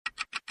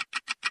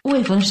O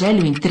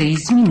Evangelho em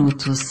 3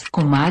 minutos,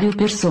 com Mário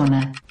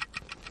Persona.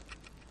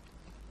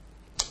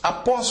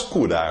 Após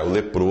curar o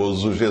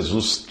leproso,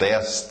 Jesus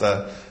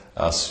testa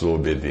a sua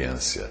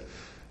obediência.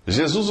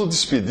 Jesus o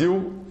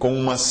despediu com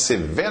uma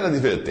severa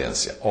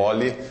advertência.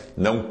 Olhe,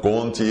 não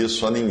conte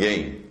isso a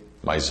ninguém,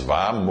 mas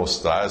vá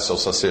mostrar-se ao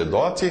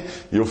sacerdote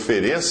e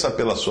ofereça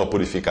pela sua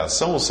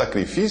purificação os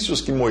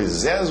sacrifícios que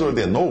Moisés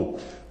ordenou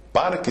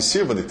para que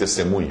sirva de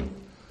testemunho.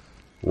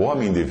 O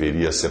homem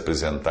deveria se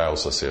apresentar ao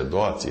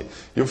sacerdote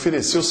e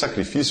oferecer os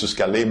sacrifícios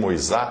que a lei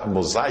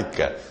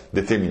mosaica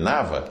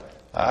determinava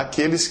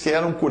àqueles que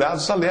eram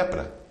curados da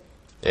lepra.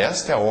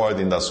 Esta é a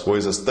ordem das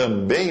coisas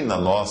também na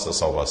nossa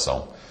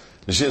salvação.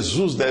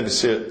 Jesus deve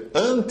ser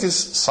antes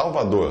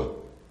Salvador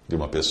de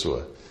uma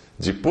pessoa,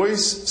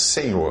 depois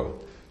Senhor.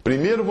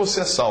 Primeiro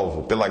você é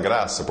salvo pela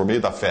graça, por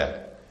meio da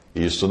fé.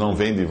 Isto não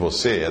vem de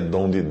você, é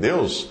dom de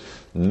Deus,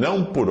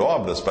 não por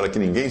obras para que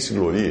ninguém se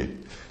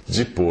glorie.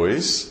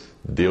 Depois,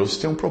 Deus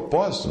tem um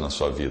propósito na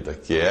sua vida,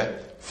 que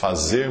é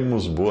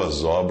fazermos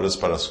boas obras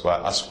para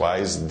as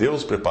quais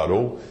Deus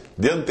preparou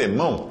de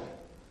antemão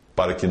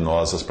para que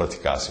nós as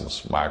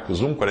praticássemos. Marcos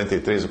 1,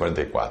 43 e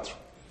 44.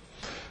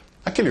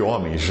 Aquele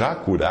homem, já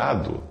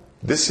curado,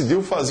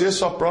 decidiu fazer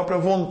sua própria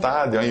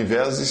vontade, ao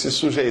invés de se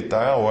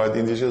sujeitar à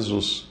ordem de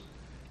Jesus.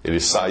 Ele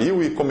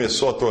saiu e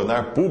começou a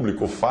tornar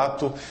público o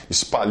fato,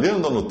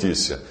 espalhando a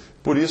notícia.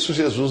 Por isso,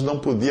 Jesus não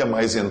podia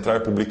mais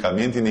entrar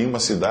publicamente em nenhuma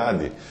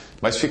cidade,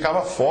 mas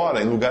ficava fora,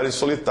 em lugares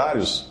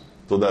solitários.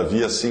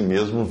 Todavia, assim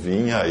mesmo,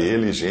 vinha a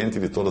ele gente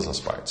de todas as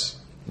partes.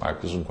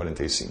 Marcos 1,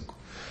 45.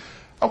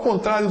 Ao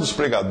contrário dos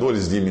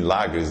pregadores de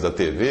milagres da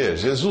TV,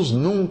 Jesus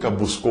nunca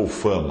buscou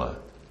fama.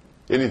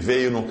 Ele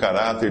veio no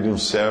caráter de um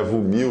servo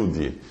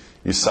humilde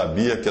e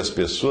sabia que as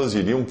pessoas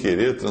iriam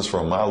querer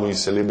transformá-lo em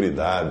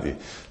celebridade,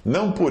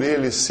 não por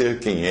ele ser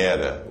quem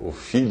era, o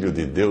Filho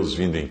de Deus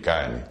vindo em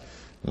carne,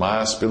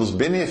 mas pelos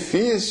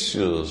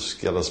benefícios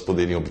que elas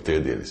poderiam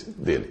obter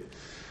dele.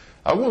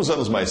 Alguns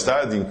anos mais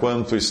tarde,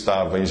 enquanto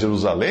estava em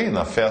Jerusalém,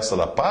 na festa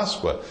da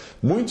Páscoa,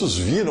 muitos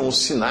viram os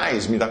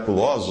sinais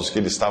miraculosos que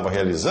ele estava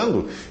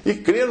realizando e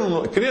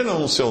creram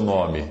no seu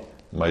nome.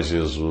 Mas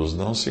Jesus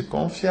não se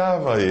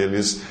confiava a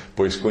eles,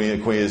 pois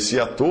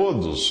conhecia a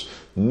todos.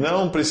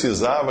 Não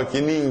precisava que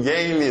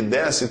ninguém lhe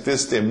desse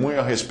testemunho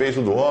a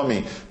respeito do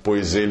homem,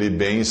 pois ele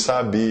bem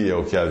sabia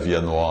o que havia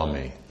no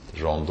homem.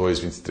 João 2,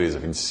 23 a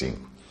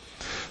 25.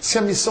 Se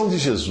a missão de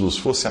Jesus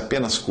fosse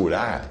apenas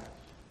curar,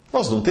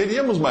 nós não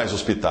teríamos mais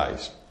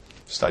hospitais.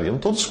 Estariam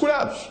todos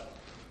curados.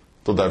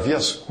 Todavia,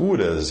 as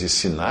curas e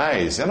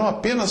sinais eram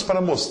apenas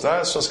para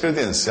mostrar suas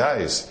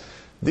credenciais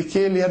de que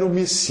ele era o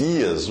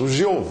Messias, o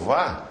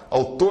Jeová,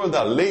 autor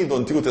da lei do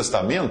Antigo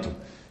Testamento,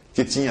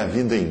 que tinha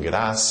vindo em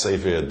graça e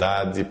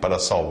verdade para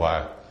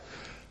salvar,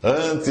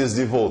 antes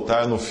de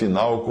voltar no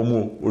final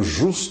como o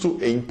justo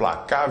e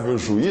implacável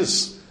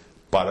juiz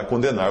para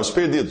condenar os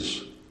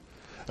perdidos.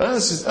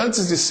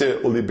 Antes de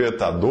ser o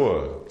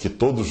libertador que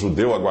todo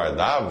judeu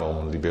aguardava,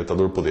 um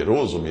libertador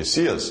poderoso, o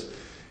Messias,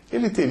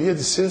 ele teria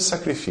de ser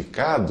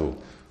sacrificado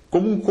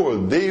como um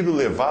cordeiro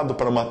levado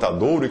para o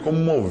matadouro e como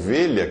uma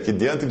ovelha que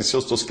diante de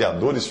seus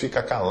tosqueadores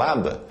fica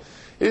calada.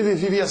 Ele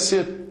deveria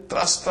ser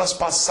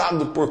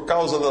traspassado por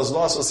causa das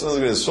nossas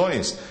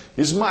transgressões,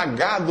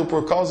 esmagado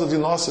por causa de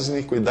nossas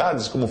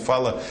iniquidades, como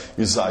fala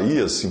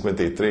Isaías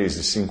 53,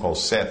 de 5 ao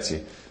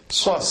 7.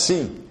 Só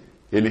assim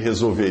ele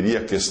resolveria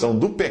a questão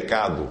do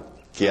pecado,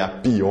 que é a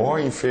pior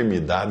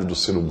enfermidade do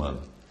ser humano.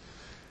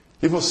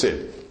 E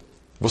você?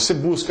 Você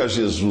busca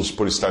Jesus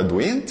por estar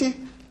doente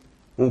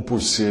ou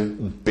por ser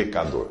um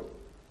pecador?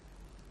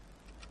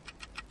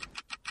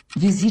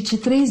 Visite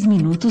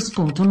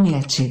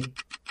 3minutos.net.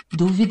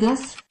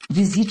 Dúvidas?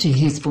 Visite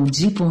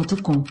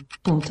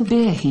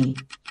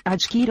respondi.com.br.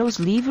 Adquira os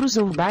livros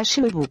ou baixe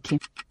o e-book.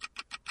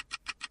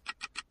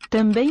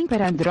 Também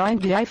para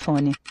Android e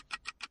iPhone.